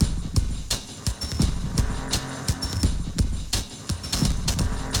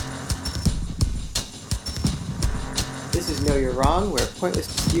is Know You're Wrong, where pointless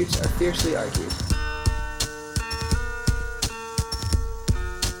disputes are fiercely argued.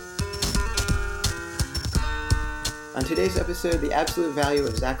 On today's episode, the absolute value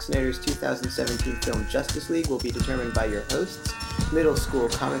of Zack Snyder's 2017 film Justice League will be determined by your hosts, middle school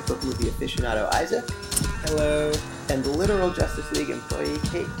comic book movie aficionado Isaac. Hello. And literal Justice League employee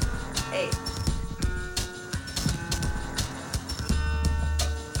Kate. Hey.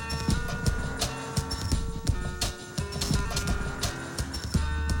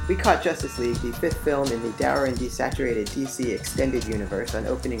 We caught Justice League, the fifth film in the dour and desaturated DC extended universe, on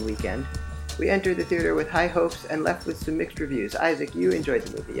opening weekend. We entered the theater with high hopes and left with some mixed reviews. Isaac, you enjoyed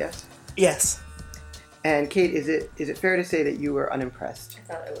the movie, yes? Yes. And Kate, is it fair to say that you were unimpressed?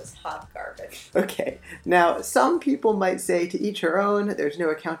 I thought it was hot garbage. Okay. Now, some people might say to each her own, there's no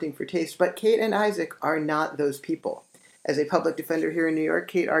accounting for taste, but Kate and Isaac are not those people. As a public defender here in New York,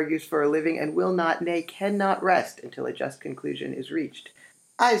 Kate argues for a living and will not, nay, cannot rest until a just conclusion is reached.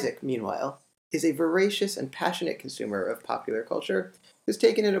 Isaac, meanwhile, is a voracious and passionate consumer of popular culture who's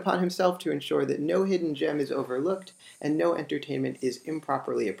taken it upon himself to ensure that no hidden gem is overlooked and no entertainment is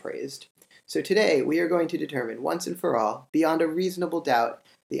improperly appraised. So today, we are going to determine once and for all, beyond a reasonable doubt,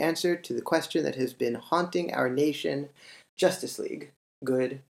 the answer to the question that has been haunting our nation: Justice League,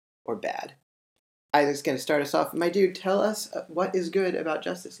 good or bad? Isaac's going to start us off. My dude, tell us what is good about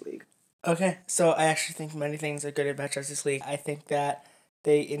Justice League. Okay, so I actually think many things are good about Justice League. I think that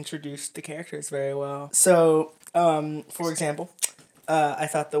they introduced the characters very well. So, for example, I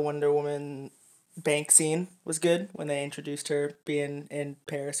thought the Wonder Woman bank scene was good when they introduced her being in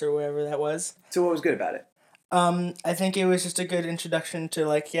Paris or wherever that was. So what was good about it? I think it was just a good introduction to,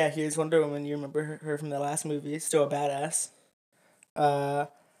 like, yeah, here's Wonder Woman. You remember her from the last movie. Still a badass. I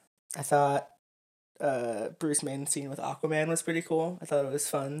thought Bruce Wayne's scene with Aquaman was pretty cool. I thought it was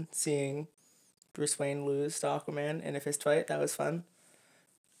fun seeing Bruce Wayne lose to Aquaman in a fist fight. That was fun.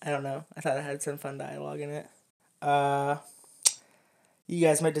 I don't know. I thought it had some fun dialogue in it. You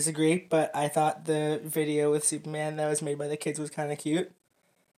guys might disagree, but I thought the video with Superman that was made by the kids was kind of cute.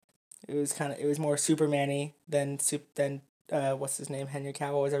 It was more Superman-y than what's his name, Henry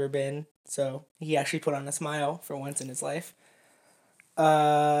Cavill has ever been. So he actually put on a smile for once in his life.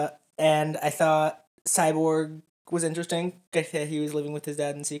 And I thought Cyborg was interesting. He was living with his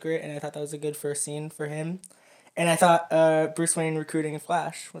dad in secret, and I thought that was a good first scene for him. And I thought Bruce Wayne recruiting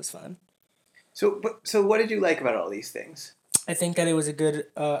Flash was fun. So what did you like about all these things? I think that it was a good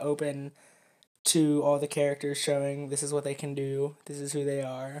open to all the characters, showing this is what they can do, this is who they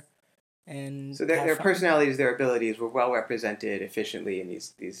are, and so their personalities, their abilities were well represented efficiently in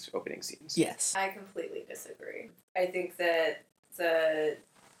these opening scenes. Yes, I completely disagree. I think that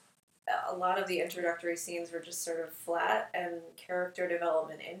a lot of the introductory scenes were just sort of flat, and character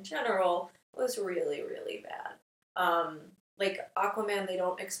development in general was really, really bad. Like, Aquaman, they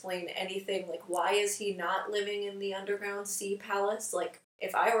don't explain anything. Like, why is he not living in the underground sea palace? Like,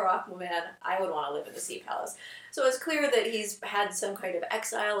 if I were Aquaman, I would want to live in the sea palace. So it's clear that he's had some kind of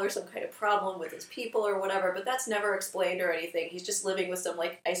exile or some kind of problem with his people or whatever, but that's never explained or anything. He's just living with some,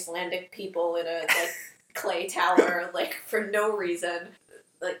 like, Icelandic people in a, like, clay tower, like, for no reason.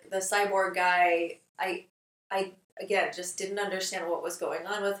 Like, the cyborg guy, I again, just didn't understand what was going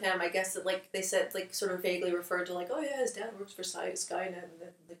on with him. I guess that, like, they said, like, sort of vaguely referred to, like, oh yeah, his dad works for Skynet, and then,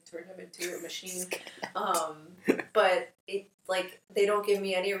 like, turned him into a machine. But it, like, they don't give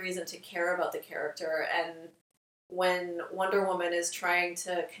me any reason to care about the character, and when Wonder Woman is trying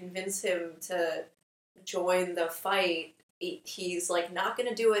to convince him to join the fight, he's, like, not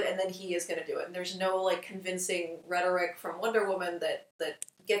gonna do it, and then he is gonna do it. And there's no, like, convincing rhetoric from Wonder Woman that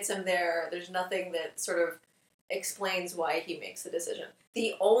gets him there. There's nothing that sort of explains why he makes the decision.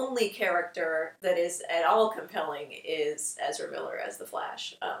 The only character that is at all compelling is Ezra Miller as the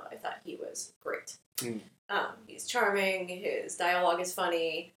Flash. I thought he was great. He's charming, his dialogue is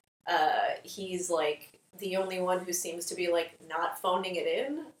funny, he's, like, the only one who seems to be, like, not phoning it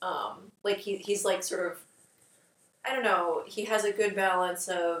in. Like, he's, like, sort of, I don't know, he has a good balance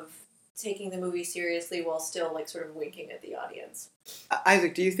of taking the movie seriously while still, like, sort of winking at the audience.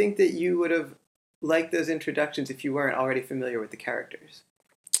 Isaac, do you think that you would have liked those introductions if you weren't already familiar with the characters?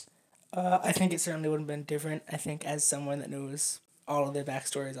 I think it certainly would have been different. I think as someone that knows all of their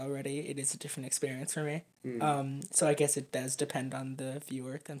backstories already, it is a different experience for me. So I guess it does depend on the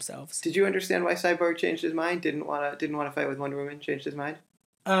viewer themselves. Did you understand why Cyborg changed his mind? Didn't want to fight with Wonder Woman? Changed his mind?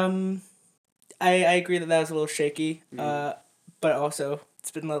 I agree that was a little shaky. But also, it's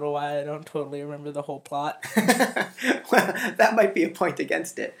been a little while. I don't totally remember the whole plot. Well, that might be a point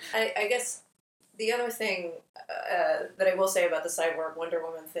against it. I guess the other thing that I will say about the Cyborg Wonder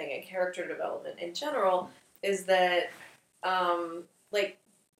Woman thing and character development in general is that Like,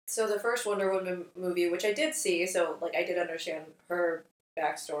 so the first Wonder Woman movie, which I did see, so like I did understand her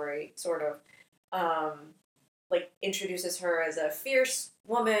backstory, sort of. Like introduces her as a fierce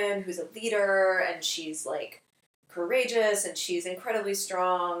woman who's a leader, and she's like courageous and she's incredibly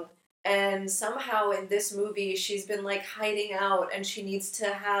strong. And somehow in this movie, she's been like hiding out, and she needs to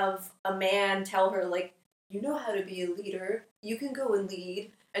have a man tell her like, "You know how to be a leader. You can go and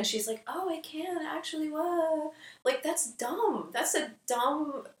lead." And she's like, "Oh, I can actually. What? Like that's dumb. That's a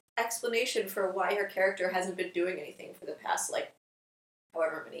dumb explanation for why her character hasn't been doing anything for the past like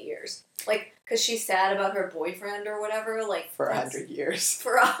however many years. Like, because she's sad about her boyfriend or whatever. Like For 100 years.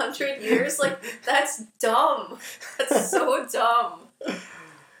 For 100 years, like that's dumb. That's so dumb.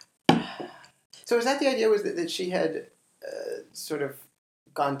 So was that the idea? Was that she had sort of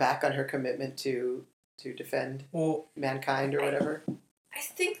gone back on her commitment to defend mankind or whatever? I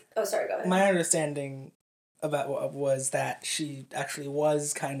think. Oh, sorry. Go ahead. My understanding about what was that she actually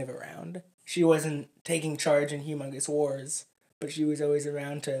was kind of around. She wasn't taking charge in humongous wars, but she was always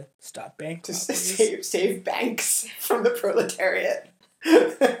around to stop bank robberies. To save banks from the proletariat.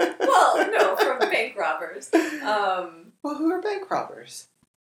 Well, no, from bank robbers. Well, who are bank robbers?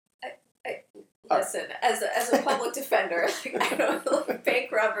 Listen, as a public defender, like, I don't like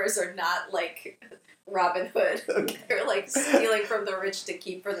bank robbers are not like Robin Hood. Okay. They're like stealing from the rich to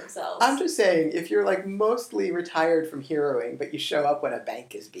keep for themselves. I'm just saying, if you're like mostly retired from heroing, but you show up when a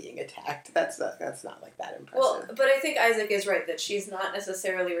bank is being attacked, that's not like that impressive. Well, but I think Isaac is right that she's not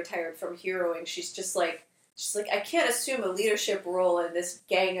necessarily retired from heroing. She's like I can't assume a leadership role in this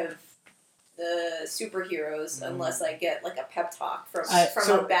gang of superheroes unless I get like a pep talk from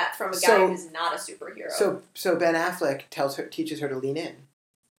a guy who's not a superhero. So Ben Affleck teaches her to lean in.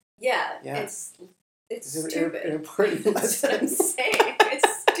 Yeah. It's stupid. An important lesson. That's what I'm saying.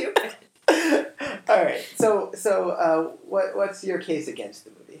 It's stupid. All right. So what's your case against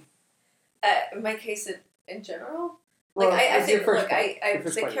the movie? My case in general. Well, like I think look,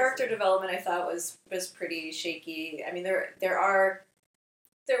 the character development I thought was pretty shaky. I mean there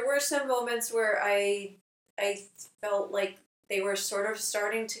were some moments where I felt like they were sort of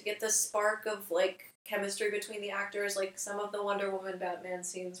starting to get the spark of like chemistry between the actors. Like some of the Wonder Woman Batman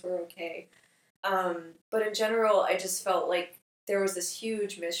scenes were okay. But in general, I just felt like there was this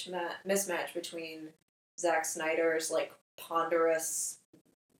huge mismatch between Zack Snyder's like ponderous,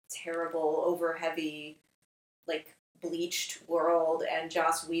 terrible, over-heavy, like bleached world and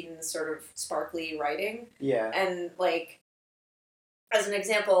Joss Whedon's sort of sparkly writing. Yeah. And like, as an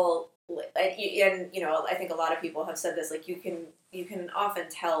example, and you know, I think a lot of people have said this. Like, you can often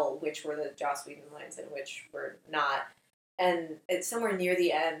tell which were the Joss Whedon lines and which were not. And it's somewhere near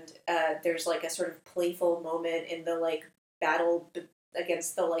the end. There's like a sort of playful moment in the like battle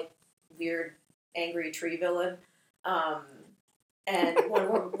against the like weird angry tree villain. And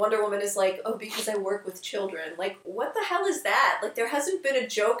Wonder Woman is like, "Oh, because I work with children." Like, what the hell is that? Like, there hasn't been a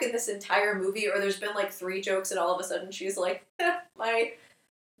joke in this entire movie, or there's been like 3 jokes, and all of a sudden she's like, my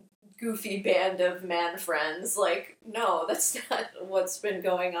goofy band of man friends. Like, no, that's not what's been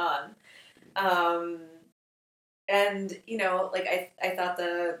going on. And, you know, like, I thought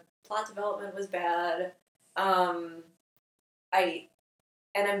the plot development was bad. I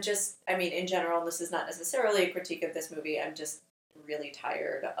mean, in general, and this is not necessarily a critique of this movie, I'm just really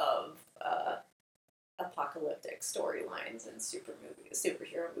tired of apocalyptic storylines and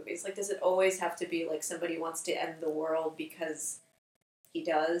superhero movies. Like, does it always have to be like somebody wants to end the world because he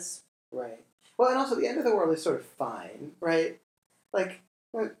does? Right. Well, and also the end of the world is sort of fine, right? Like,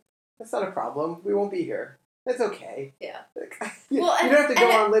 that's not a problem. We won't be here. It's okay. Yeah. You don't have to go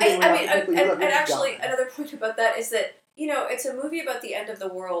on living without the people you love. And actually, another point about that is that, you know, it's a movie about the end of the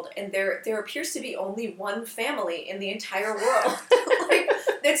world, and there appears to be only one family in the entire world. Like,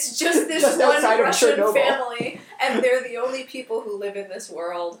 it's just this one Russian family, and they're the only people who live in this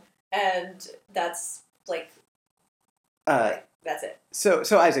world, and that's, like, that's it. So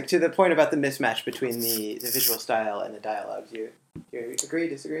Isaac, to the point about the mismatch between the visual style and the dialogues, you agree,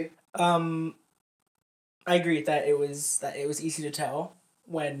 disagree? I agree that it was easy to tell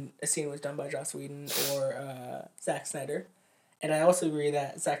when a scene was done by Joss Whedon or Zack Snyder. And I also agree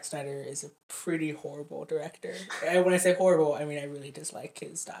that Zack Snyder is a pretty horrible director. And when I say horrible, I mean I really dislike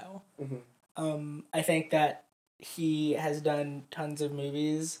his style. Mm-hmm. I think that he has done tons of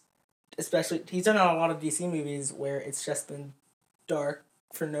movies, especially he's done a lot of DC movies where it's just been dark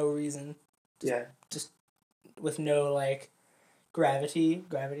for no reason. Just with no like gravity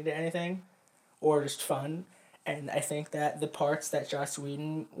to anything, or just fun. And I think that the parts that Joss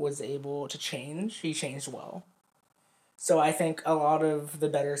Whedon was able to change, he changed well. So I think a lot of the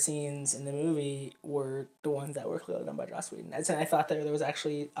better scenes in the movie were the ones that were clearly done by Joss Whedon. And I thought there was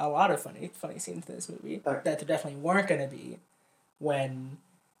actually a lot of funny scenes in this movie Okay. that there definitely weren't going to be when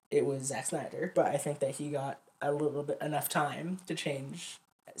it was Zack Snyder. But I think that he got a little bit enough time to change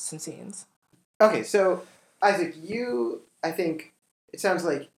some scenes. Okay, so Isaac, I think it sounds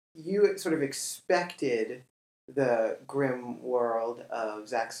like you sort of expected the grim world of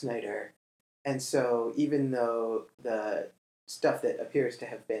Zack Snyder, and so even though the stuff that appears to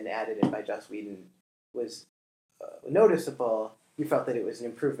have been added in by Joss Whedon was noticeable, you felt that it was an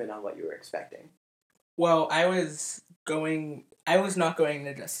improvement on what you were expecting. Well, I was not going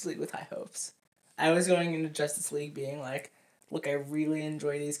into Justice League with high hopes. I was going into Justice League being like, look, I really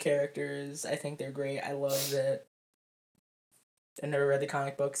enjoy these characters. I think they're great. I love it. I never read the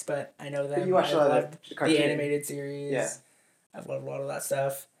comic books, but I know them. But you watched a lot of the cartoon. The animated series. Yeah. I've loved a lot of that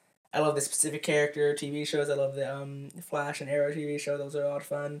stuff. I love the specific character TV shows. I love the Flash and Arrow TV show. Those are a lot of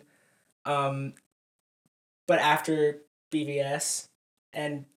fun. But after BVS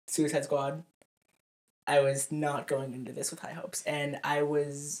and Suicide Squad, I was not going into this with high hopes, and I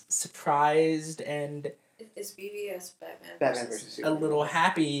was surprised and Is BVS Batman versus a Superman. little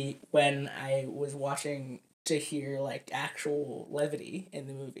happy when I was watching to hear like actual levity in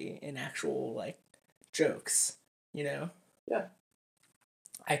the movie and actual like jokes, you know? Yeah.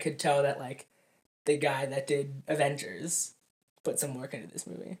 I could tell that like the guy that did Avengers put some work into this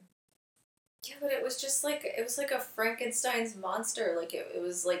movie. Yeah, but it was just like a Frankenstein's monster. Like it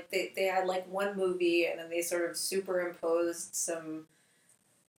was like they had like one movie and then they sort of superimposed some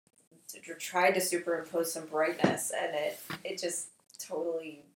or tried to superimpose some brightness, and it just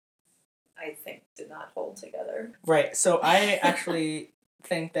totally, I think, did not hold together. Right. So I actually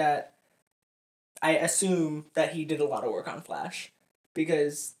think that I assume that he did a lot of work on Flash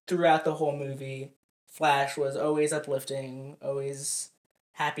because throughout the whole movie, Flash was always uplifting, always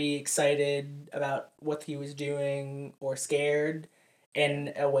happy, excited about what he was doing, or scared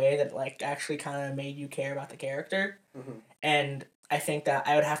in a way that like actually kind of made you care about the character. Mm-hmm. And I think that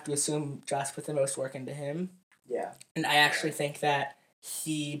I would have to assume Joss put the most work into him. Yeah. And I actually think that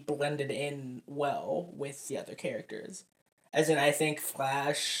he blended in well with the other characters. As in, I think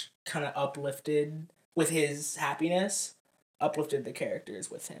Flash kind of uplifted, with his happiness, uplifted the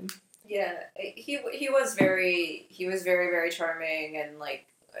characters with him. Yeah, he was very very charming and like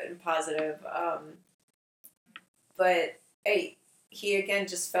and positive. But he again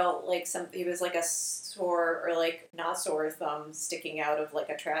just felt like he was like a sore or like not sore thumb sticking out of like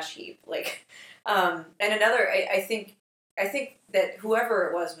a trash heap. Like, and another I think that whoever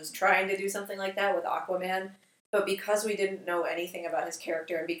it was trying to do something like that with Aquaman. But because we didn't know anything about his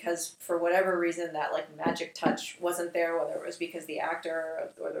character, and because for whatever reason that like magic touch wasn't there, whether it was because the actor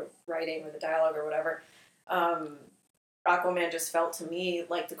or the writing or the dialogue or whatever, Aquaman just felt to me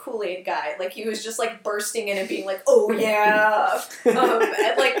like the Kool-Aid guy. Like he was just like bursting in and being like, "Oh yeah,"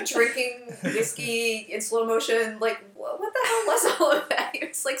 and like drinking whiskey in slow motion. Like what the hell was all of that? He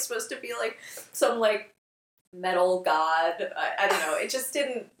was like supposed to be like some like metal god. I don't know. It just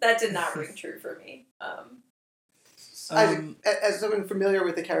did not ring true for me. As someone familiar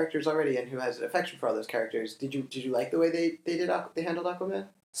with the characters already and who has an affection for all those characters, did you like the way they handled Aquaman?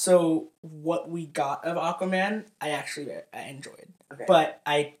 So what we got of Aquaman, I enjoyed. Okay. But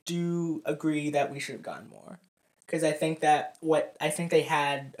I do agree that we should have gotten more, because I think they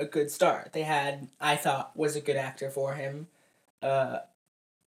had a good start. They had, I thought, was a good actor for him.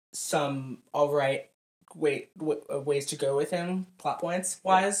 Some alright ways to go with him, plot points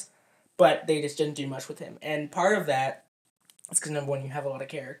wise. But they just didn't do much with him. And part of that is because, number one, you have a lot of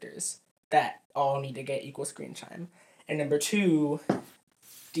characters that all need to get equal screen time. And number two,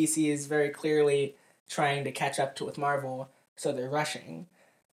 DC is very clearly trying to catch up with Marvel, so they're rushing.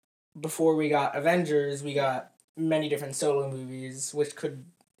 Before we got Avengers, we got many different solo movies,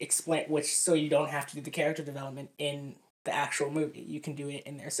 so you don't have to do the character development in the actual movie. You can do it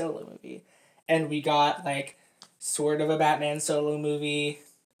in their solo movie. And we got, like, sort of a Batman solo movie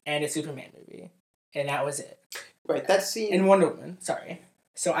and a Superman movie. And that was it. Right, that scene... And Wonder Woman, sorry.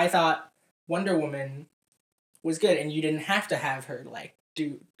 So I thought Wonder Woman was good, and you didn't have to have her, like,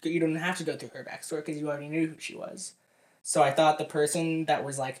 you didn't have to go through her backstory, because you already knew who she was. So I thought the person that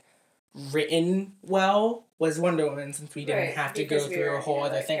was, like, written well was Wonder Woman, since we didn't have to go through a whole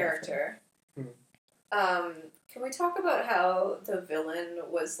other thing. Character. Can we talk about how the villain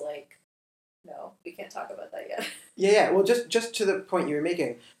was, like... No, we can't talk about that yet. Yeah. Well, just to the point you were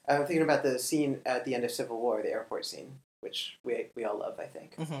making, I'm thinking about the scene at the end of Civil War, the airport scene, which we all love, I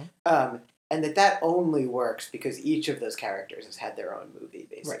think. Mm-hmm. and that only works because each of those characters has had their own movie,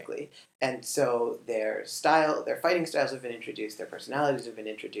 basically. And so their fighting styles have been introduced, their personalities have been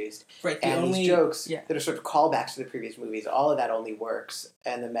introduced, Right. and these jokes that are sort of callbacks to the previous movies, all of that only works,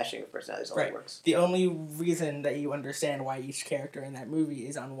 and the meshing of personalities only works. The only reason that you understand why each character in that movie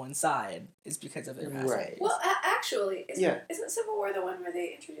is on one side is because of their past movies. Well, actually, isn't Civil War the one where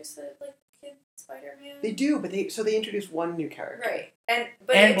they introduce the kid Spider-Man? They do, but they introduce one new character, right?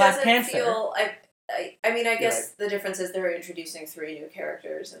 But and it Black doesn't Panther. feel. I guess the difference is they're introducing 3 new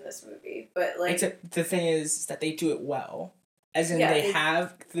characters in this movie, but Except the thing is that they do it well, as in they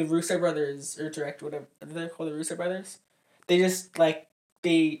have the Russo brothers or direct whatever they're called, the Russo brothers. They just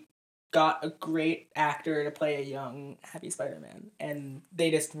they got a great actor to play a young Happy Spider-Man, and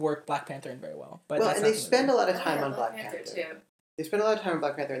they just work Black Panther in very well. But and they spend a lot of time on Black Panther too. They spend a lot of time on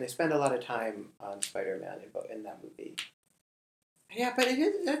Black Panther, and they spend a lot of time on Spider-Man in that movie. Yeah, but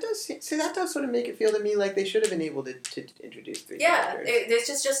that does sort of make it feel to me like they should have been able to introduce 3 characters. Yeah,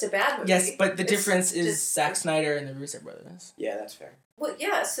 it's just a bad movie. Yes, but the difference is Zack Snyder and the Russo brothers. Yeah, that's fair. Well,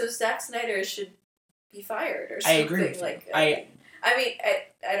 yeah, so Zack Snyder should be fired or something. I agree with you.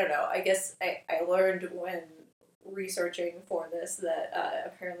 I don't know. I guess I learned when researching for this that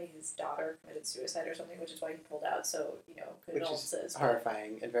apparently his daughter committed suicide or something, which is why he pulled out. So, condolences. Which is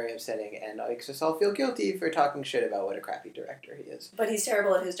horrifying and very upsetting, and makes us all feel guilty for talking shit about what a crappy director he is. But he's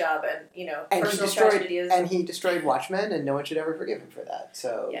terrible at his job, and personal tragedy is. And he destroyed Watchmen, and no one should ever forgive him for that.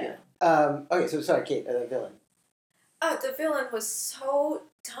 So yeah. Okay, so sorry, Kate, the villain. The villain was so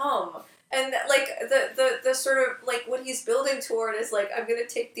dumb. And the sort of what he's building toward is I'm gonna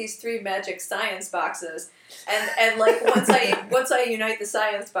take these 3 magic science boxes, and once I unite the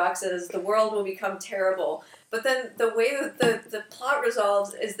science boxes, the world will become terrible. But then the way that the plot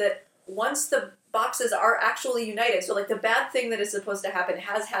resolves is that once the boxes are actually united, so the bad thing that is supposed to happen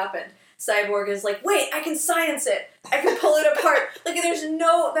has happened. Cyborg is wait, I can science it. I can pull it apart.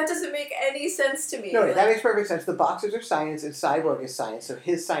 That doesn't make any sense to me. No, that makes perfect sense. The boxes are science and Cyborg is science, so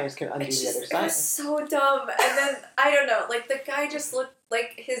his science can undo the other science. It was so dumb. And then, I don't know, the guy just looked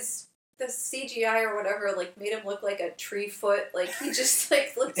like the CGI or whatever, made him look like a tree foot. He just,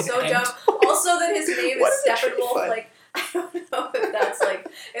 looked so dumb. Also that his name is Steppenwolf. I don't know if that's,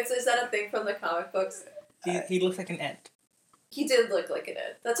 is that a thing from the comic books? He looks like an ant. He did look like an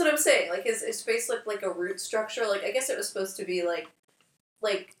ant. That's what I'm saying. His face looked like a root structure. I guess it was supposed to be like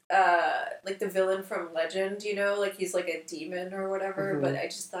the villain from Legend, he's a demon or whatever. Mm-hmm. But I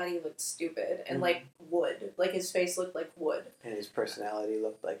just thought he looked stupid and wood. His face looked like wood. And his personality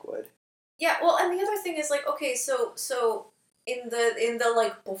looked like wood. Yeah. Well, and the other thing is okay, so in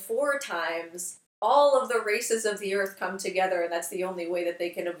the before times, all of the races of the Earth come together, and that's the only way that they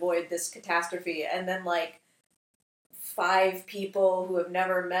can avoid this catastrophe. And then 5 people who have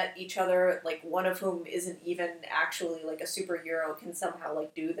never met each other, one of whom isn't even actually a superhero, can somehow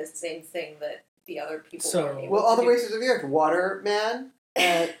do the same thing that the other people weren't able all to the do. races of the Earth: Water Man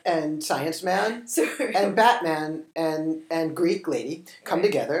and Science Man and Batman and Greek Lady come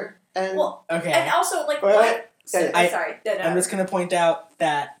together and okay. And also I'm just gonna point out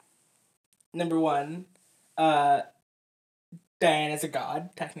that number 1, Diana's a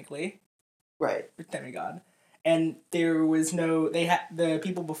god technically, right? Demigod. And there was the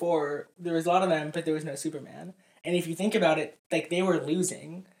people before, there was a lot of them, but there was no Superman. And if you think about it, they were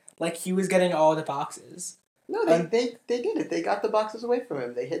losing. He was getting all the boxes. No, they did it. They got the boxes away from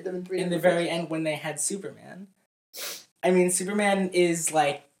him. They hid them in 3 in the very end when they had Superman. I mean, Superman is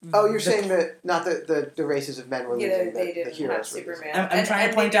Oh, you're saying that not the races of men were losing, they didn't the heroes have Superman. I'm trying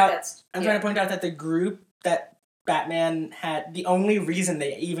to point out that the group that Batman had, the only reason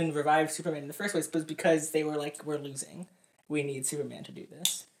they even revived Superman in the first place was because they were we're losing. We need Superman to do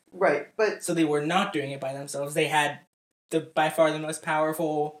this. Right, but... So they were not doing it by themselves. They had by far the most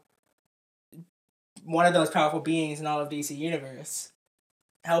powerful, one of those powerful beings in all of DC Universe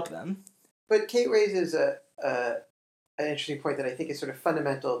help them. But Kate raises an interesting point that I think is sort of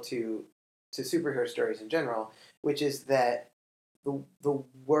fundamental to superhero stories in general, which is that the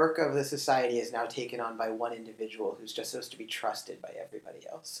work of the society is now taken on by one individual who's just supposed to be trusted by everybody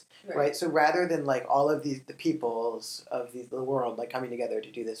else, right? So rather than all of the peoples of the world coming together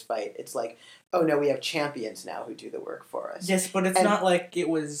to do this fight, it's oh no, we have champions now who do the work for us. Yes, but it's not like it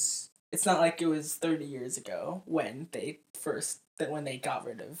was 30 years ago when they got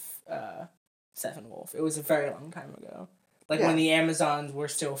rid of Steppenwolf. It was a very long time ago. When the Amazons were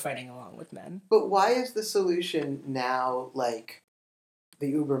still fighting along with men. But why is the solution now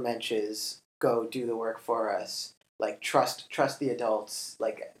the Ubermenches go do the work for us? Trust the adults.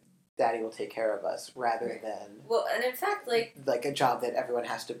 Daddy will take care of us, rather than and in fact, a job that everyone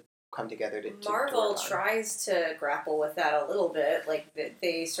has to come together to Marvel work on. tries to grapple with that a little bit. Like,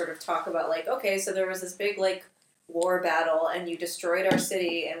 they sort of talk about, like, okay, so there was this big, like, war battle, and you destroyed our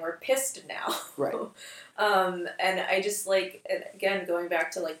city, and we're pissed now. Right. And I just, like, again, going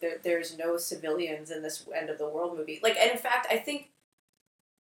back to, like, there's no civilians in this end of the world movie. Like, and in fact, I think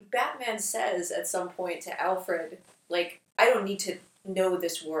Batman says at some point to Alfred, like, I don't need to know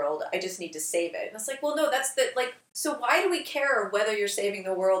this world, I just need to save it. And it's like, well, no, that's the, like, so why do we care whether you're saving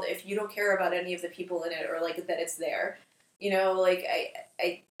the world if you don't care about any of the people in it, or, like, that it's there? You know, like,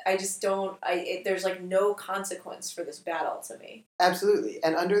 I just don't, there's, like, no consequence for this battle to me. Absolutely.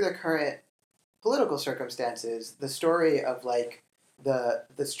 And under the current political circumstances, the story of, like,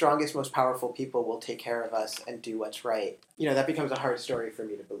 the strongest, most powerful people will take care of us and do what's right, you know, that becomes a hard story for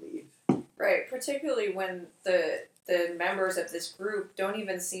me to believe. Right, particularly when the members of this group don't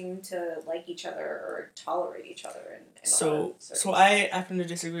even seem to like each other or tolerate each other. So I happen to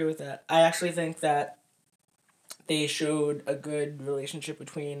disagree with that. I actually think that they showed a good relationship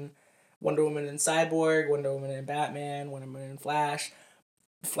between Wonder Woman and Cyborg, Wonder Woman and Batman, Wonder Woman and Flash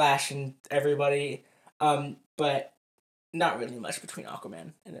and everybody, but not really much between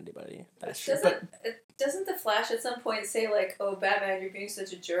Aquaman and anybody. That's true. Doesn't the Flash at some point say, like, oh, Batman, you're being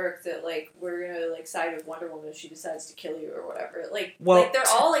such a jerk that, like, we're gonna, like, side with Wonder Woman if she decides to kill you or whatever? Like, well, like, they're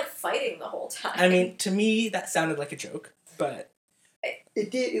all, like, fighting the whole time. I mean, to me, that sounded like a joke, but... It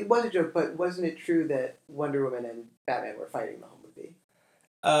did. It was a joke, but wasn't it true that Wonder Woman and Batman were fighting the whole movie?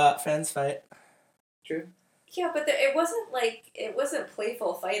 Friends fight. True? Yeah, but it wasn't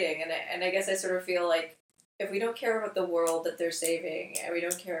playful fighting, and I guess I sort of feel like if we don't care about the world that they're saving, and we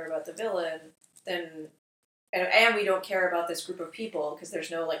don't care about the villain, then, and we don't care about this group of people, because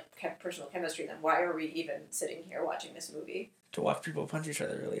there's no, like, personal chemistry, then why are we even sitting here watching this movie? To watch people punch each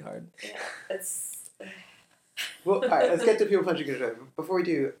other really hard. Yeah, it's... Well, all right, let's get to people punching each other. Before we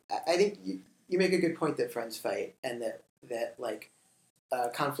do, I think you make a good point that friends fight, and that like,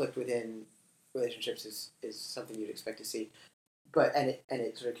 conflict within relationships is something you'd expect to see. But and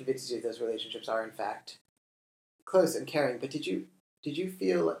it sort of convinces you that those relationships are in fact close and caring. But did you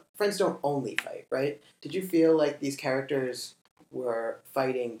feel friends don't only fight, right? Did you feel like these characters were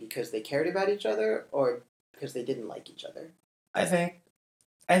fighting because they cared about each other, or because they didn't like each other? I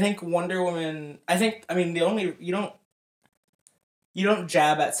think Wonder Woman. You don't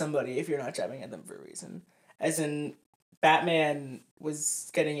jab at somebody if you're not jabbing at them for a reason. As in, Batman was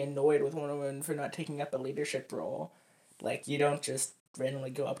getting annoyed with Wonder Woman for not taking up a leadership role. Like, you don't just randomly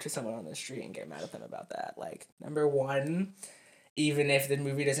go up to someone on the street and get mad at them about that. Like, number one, even if the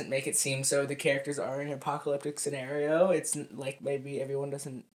movie doesn't make it seem so, the characters are in an apocalyptic scenario. It's like maybe everyone's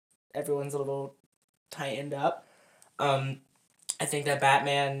a little tightened up. I think that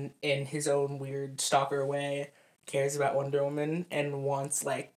Batman, in his own weird stalker way, cares about Wonder Woman and wants,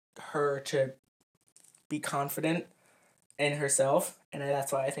 like, her to be confident in herself, and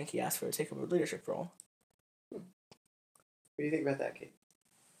that's why I think he asked for her to take up a leadership role. What do you think about that, Kate?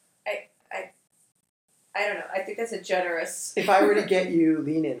 I don't know. I think that's a generous... If I were to get you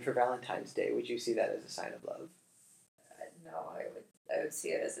Lean In for Valentine's Day, would you see that as a sign of love? No, I would see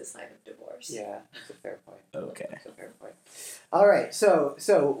it as a sign of divorce. Yeah, that's a fair point. Okay. That's a fair point. All right, so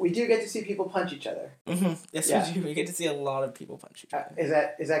we do get to see people punch each other. Mm-hmm. Yes, yeah. We do. We get to see a lot of people punch each other. Is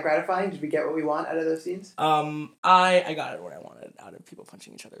that gratifying? Did we get what we want out of those scenes? I got what I wanted out of people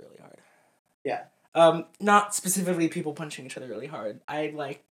punching each other really hard. Yeah. Not specifically people punching each other really hard.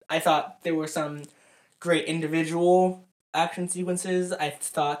 I thought there were some great individual action sequences. I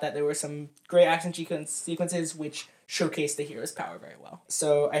thought that there were some great action sequences which showcased the hero's power very well.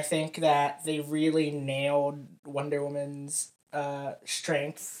 So I think that they really nailed Wonder Woman's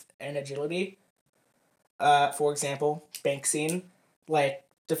strength and agility. For example, bank scene, like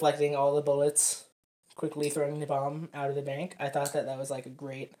deflecting all the bullets, quickly throwing the bomb out of the bank. I thought that was like a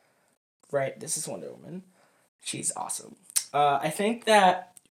great, right, this is Wonder Woman. She's awesome. I think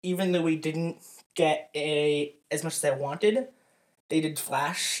that even though we didn't get as much as I wanted, they did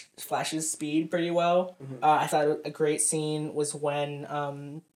Flash's speed pretty well. Mm-hmm. I thought a great scene was when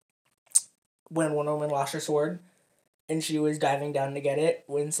Wonder Woman lost her sword, and she was diving down to get it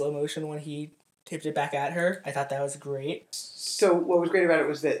in slow motion when he tipped it back at her. I thought that was great. So what was great about it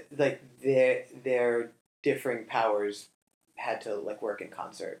was that, like, their differing powers had to, like, work in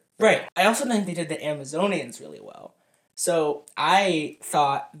concert. Right. I also think they did the Amazonians really well. So I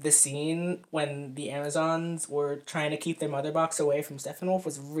thought the scene when the Amazons were trying to keep their mother box away from Steppenwolf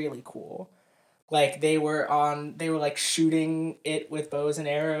was really cool. Like, they were like shooting it with bows and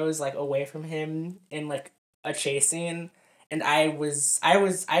arrows, like, away from him in, like, a chase scene. And I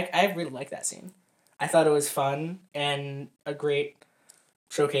really liked that scene. I thought it was fun and a great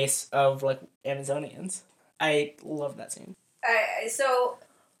showcase of like Amazonians. I love that scene. So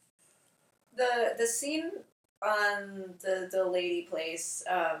the scene on the lady place,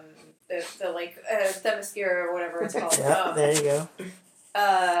 the like Themyscira or whatever it's called. There you go.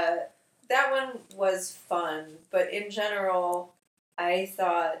 That one was fun, but in general, I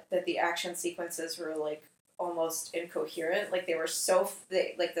thought that the action sequences were like almost incoherent. Like they were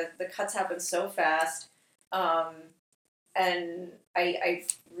like the cuts happened so fast, and I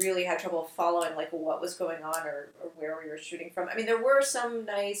really had trouble following like what was going on or where we were shooting from. I mean, there were some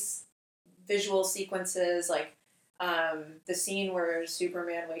nice visual sequences, like the scene where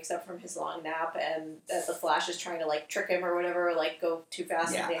Superman wakes up from his long nap and the Flash is trying to like trick him or whatever, or like go too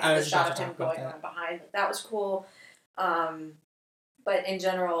fast, and they have the shot of him going around behind. Like, that was cool. But in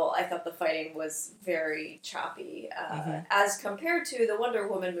general, I thought the fighting was very choppy, as compared to the Wonder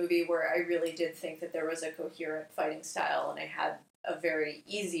Woman movie, where I really did think that there was a coherent fighting style, and I had a very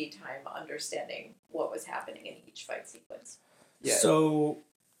easy time understanding what was happening in each fight sequence. Yeah. So,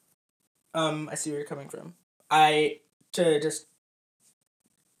 I see where you're coming from. To just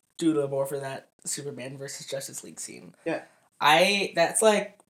do a little more for that Superman versus Justice League scene. Yeah. That's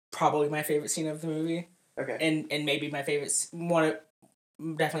like probably my favorite scene of the movie. Okay. And maybe my favorite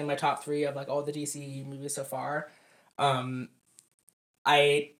definitely my top 3 of like all the DC movies so far.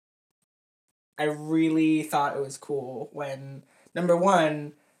 I really thought it was cool when number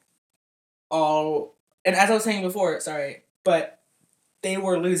one, and as I was saying before, but they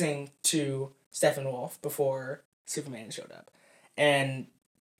were losing to Steppenwolf before Superman showed up, and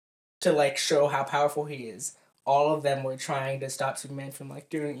to like show how powerful he is, all of them were trying to stop Superman from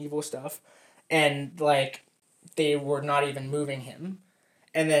like doing evil stuff, and like they were not even moving him.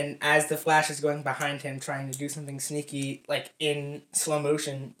 And then as the Flash is going behind him trying to do something sneaky, like in slow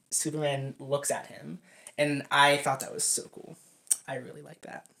motion, Superman looks at him. And I thought that was so cool. I really liked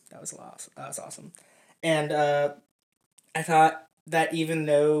that. That was awesome. And I thought that even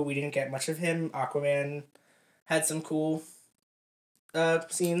though we didn't get much of him, Aquaman had some cool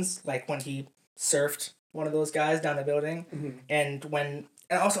scenes, like when he surfed one of those guys down the building. Mm-hmm. And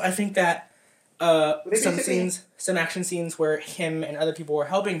also I think that some action scenes where him and other people were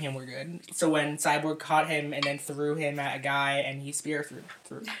helping him were good. So when Cyborg caught him and then threw him at a guy and he spear through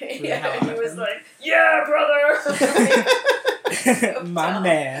the hell out of him. He was like, "Yeah, brother!" My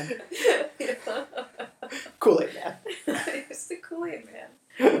man. Kool-Aid Man. It's the Kool-Aid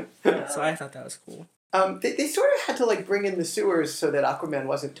Man. So I thought that was cool. They sort of had to like bring in the sewers so that Aquaman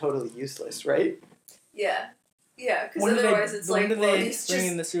wasn't totally useless, right? Yeah. Yeah, because otherwise it's like, well, he's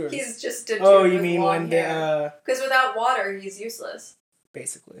just a dude you with mean long when hair. Because without water, he's useless.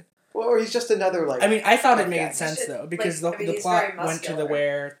 Basically. Or he's just another like. I mean, I thought it made sense though, because the plot went to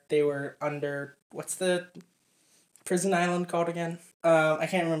where they were under, what's the prison island called again? I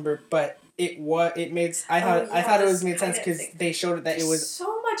can't remember, but I thought it made sense because they showed it that it was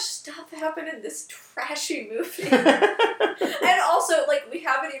so much stuff happened in this trashy movie. And also, like, we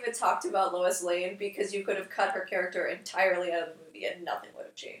haven't even talked about Lois Lane, because you could have cut her character entirely out of the movie and nothing would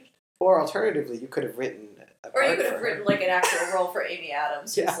have changed. Or alternatively, you could have written like an actual role for Amy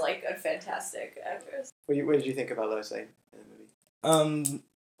Adams, who's like a fantastic actress. What did you think about Lois Lane in the movie?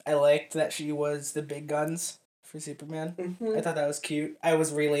 I liked that she was the big guns for Superman. Mm-hmm. I thought that was cute. I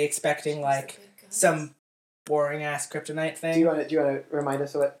was really expecting like some boring ass kryptonite thing. Do you want to remind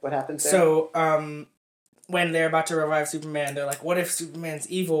us what happens there? So, when they're about to revive Superman, they're like, "What if Superman's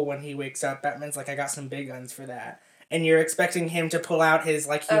evil when he wakes up?" Batman's like, "I got some big guns for that." And you're expecting him to pull out his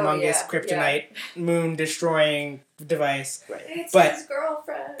like humongous kryptonite moon destroying device. Right. It's his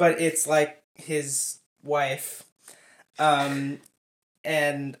girlfriend. But it's like his wife. And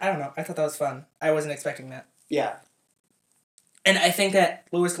I don't know. I thought that was fun. I wasn't expecting that. Yeah. And I think that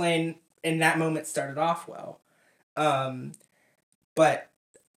Lois Lane in that moment started off well. But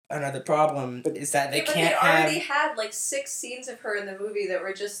another problem is that they already had like 6 scenes of her in the movie that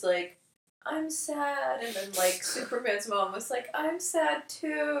were just like, "I'm sad," and then like Superman's mom was like, "I'm sad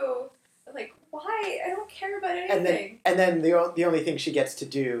too." I'm like, why? I don't care about anything. And then the only thing she gets to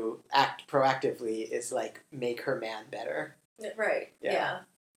do, act proactively, is like make her man better. Right. Yeah.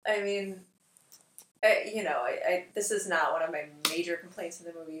 I mean, I this is not one of my major complaints in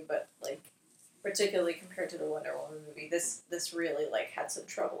the movie, but like, particularly compared to the Wonder Woman movie, this really like had some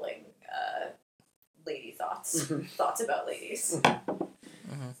troubling lady thoughts, thoughts about ladies.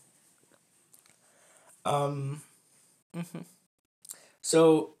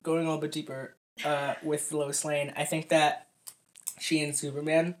 So going a little bit deeper with Lois Lane, I think that she and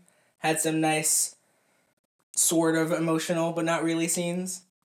Superman had some nice sort of emotional but not really scenes.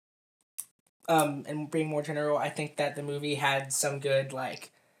 and being more general, I think that the movie had some good,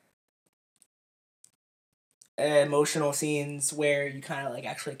 like, emotional scenes where you kind of, like,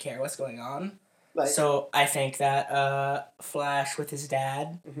 actually care what's going on. Like, So I think that Flash with his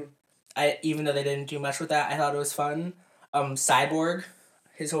dad, even though they didn't do much with that, I thought it was fun. Cyborg,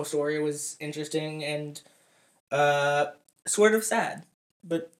 his whole story was interesting and sort of sad,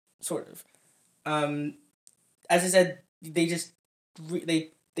 but sort of. As I said, they just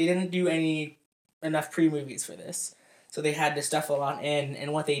they didn't do enough pre-movies for this, so they had to stuff a lot in.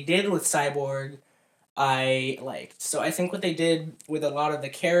 And what they did with Cyborg, I liked. So I think what they did with a lot of the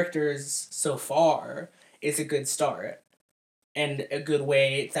characters so far is a good start and a good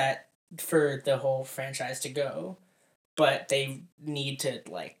way that for the whole franchise to go. But they need to,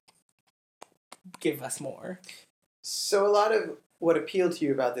 like, give us more. So a lot of what appealed to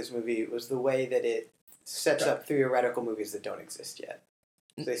you about this movie was the way that it sets up theoretical movies that don't exist yet.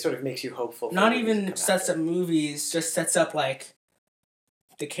 So it sort of makes you hopeful. For Not movies to even come sets out. up movies, just sets up, like,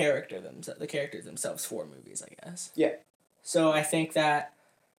 the characters themselves for movies, I guess. Yeah. So I think that.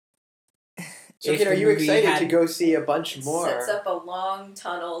 So, if Kate, are the you movie excited had- to go see a bunch more? Sets up a long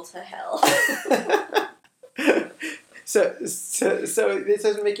tunnel to hell. So this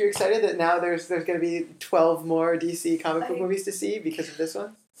doesn't make you excited that now there's going to be 12 more DC comic book movies to see because of this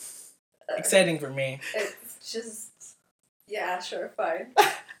one? Exciting for me. It's just, yeah, sure, fine.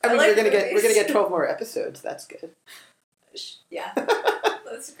 I mean, like we're gonna movies. get 12 more episodes. That's good. Yeah,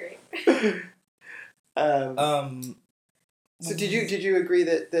 that's great. So did you agree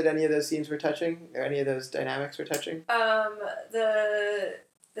that any of those scenes were touching, or any of those dynamics were touching? The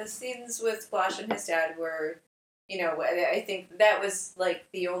scenes with Flash and his dad were, I think that was like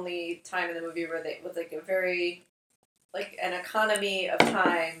the only time in the movie where they, with like a very, like an economy of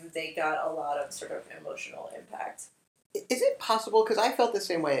time, they got a lot of sort of emotional impact. Is it possible, because I felt the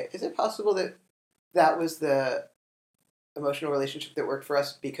same way, is it possible that that was the emotional relationship that worked for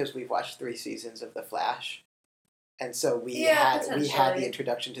us because we've watched 3 seasons of The Flash? And so we had the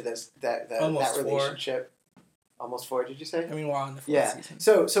introduction to that relationship. Almost 4, did you say? I mean, we're on the 4th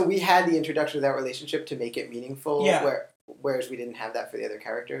season. So we had the introduction to that relationship to make it meaningful. Yeah. Whereas we didn't have that for the other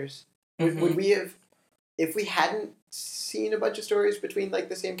characters. Mm-hmm. Would we have, if we hadn't seen a bunch of stories between like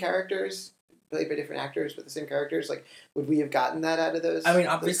the same characters, played by different actors but the same characters, like would we have gotten that out of those? I mean,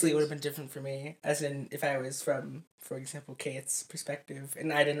 obviously it would have been different for me, as in if I was from, for example, Kate's perspective,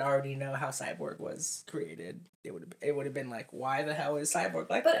 and I didn't already know how Cyborg was created. It would have been like, why the hell is Cyborg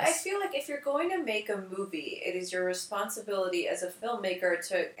like this? But I feel like if you're going to make a movie, it is your responsibility as a filmmaker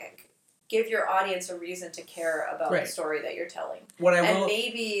to give your audience a reason to care about the story that you're telling.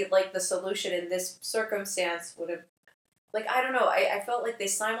 Maybe like the solution in this circumstance would have, like, I don't know, I felt like they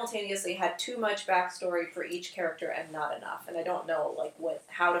simultaneously had too much backstory for each character and not enough, and I don't know like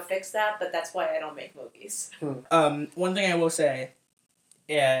how to fix that, but that's why I don't make movies. One thing I will say,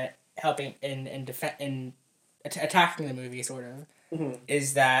 helping in attacking the movie sort of,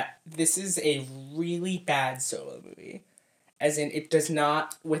 is that this is a really bad solo movie, as in it does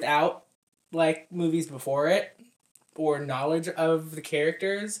not, without like movies before it or knowledge of the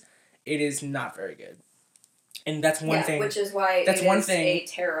characters, it is not very good. And that's one thing. Which is why that's one thing a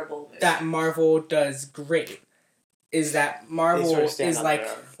terrible movie. that Marvel does great. Is that Marvel sort of is like,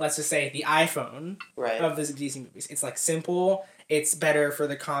 let's just say, the iPhone of the DC movies. It's like simple. It's better for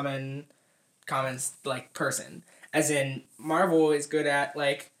the common like person. As in, Marvel is good at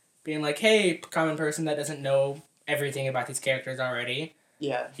like being like, hey, common person that doesn't know everything about these characters already.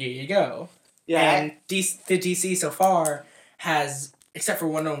 Yeah. Here you go. Yeah. And the DC so far has, except for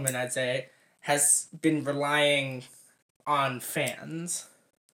Wonder Woman, I'd say, has been relying on fans.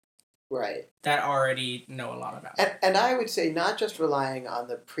 Right. That already know a lot about it. And I would say not just relying on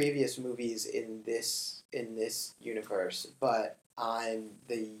the previous movies in this universe, but on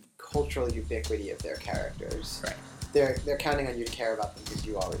the cultural ubiquity of their characters. Right. They're counting on you to care about them because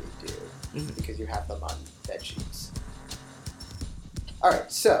you already do. Because you have them on bed sheets.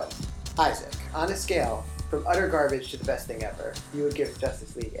 Alright, so, Isaac, on a scale from utter garbage to the best thing ever, you would give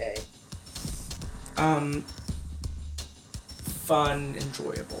Justice League a... Fun,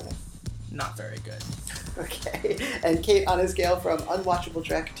 enjoyable, not very good. Okay. And Kate, on a scale from unwatchable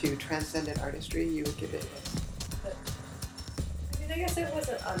Trek to transcendent artistry, you would give it... I mean, I guess it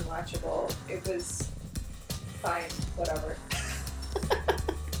wasn't unwatchable. It was fine, whatever.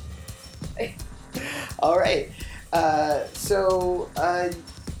 All right.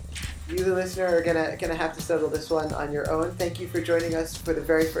 You, the listener, are gonna have to settle this one on your own. Thank you for joining us for the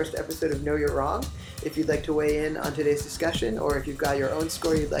very first episode of Know You're Wrong. If you'd like to weigh in on today's discussion, or if you've got your own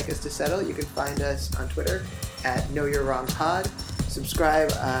score you'd like us to settle, you can find us on Twitter at Know You're Wrong Pod. Subscribe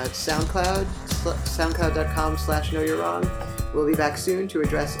at SoundCloud, soundcloud.com/knowyourwrong. We'll be back soon to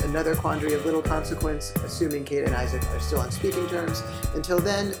address another quandary of little consequence, assuming Kate and Isaac are still on speaking terms. Until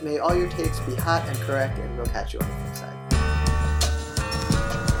then, may all your takes be hot and correct, and we'll catch you on the flip side.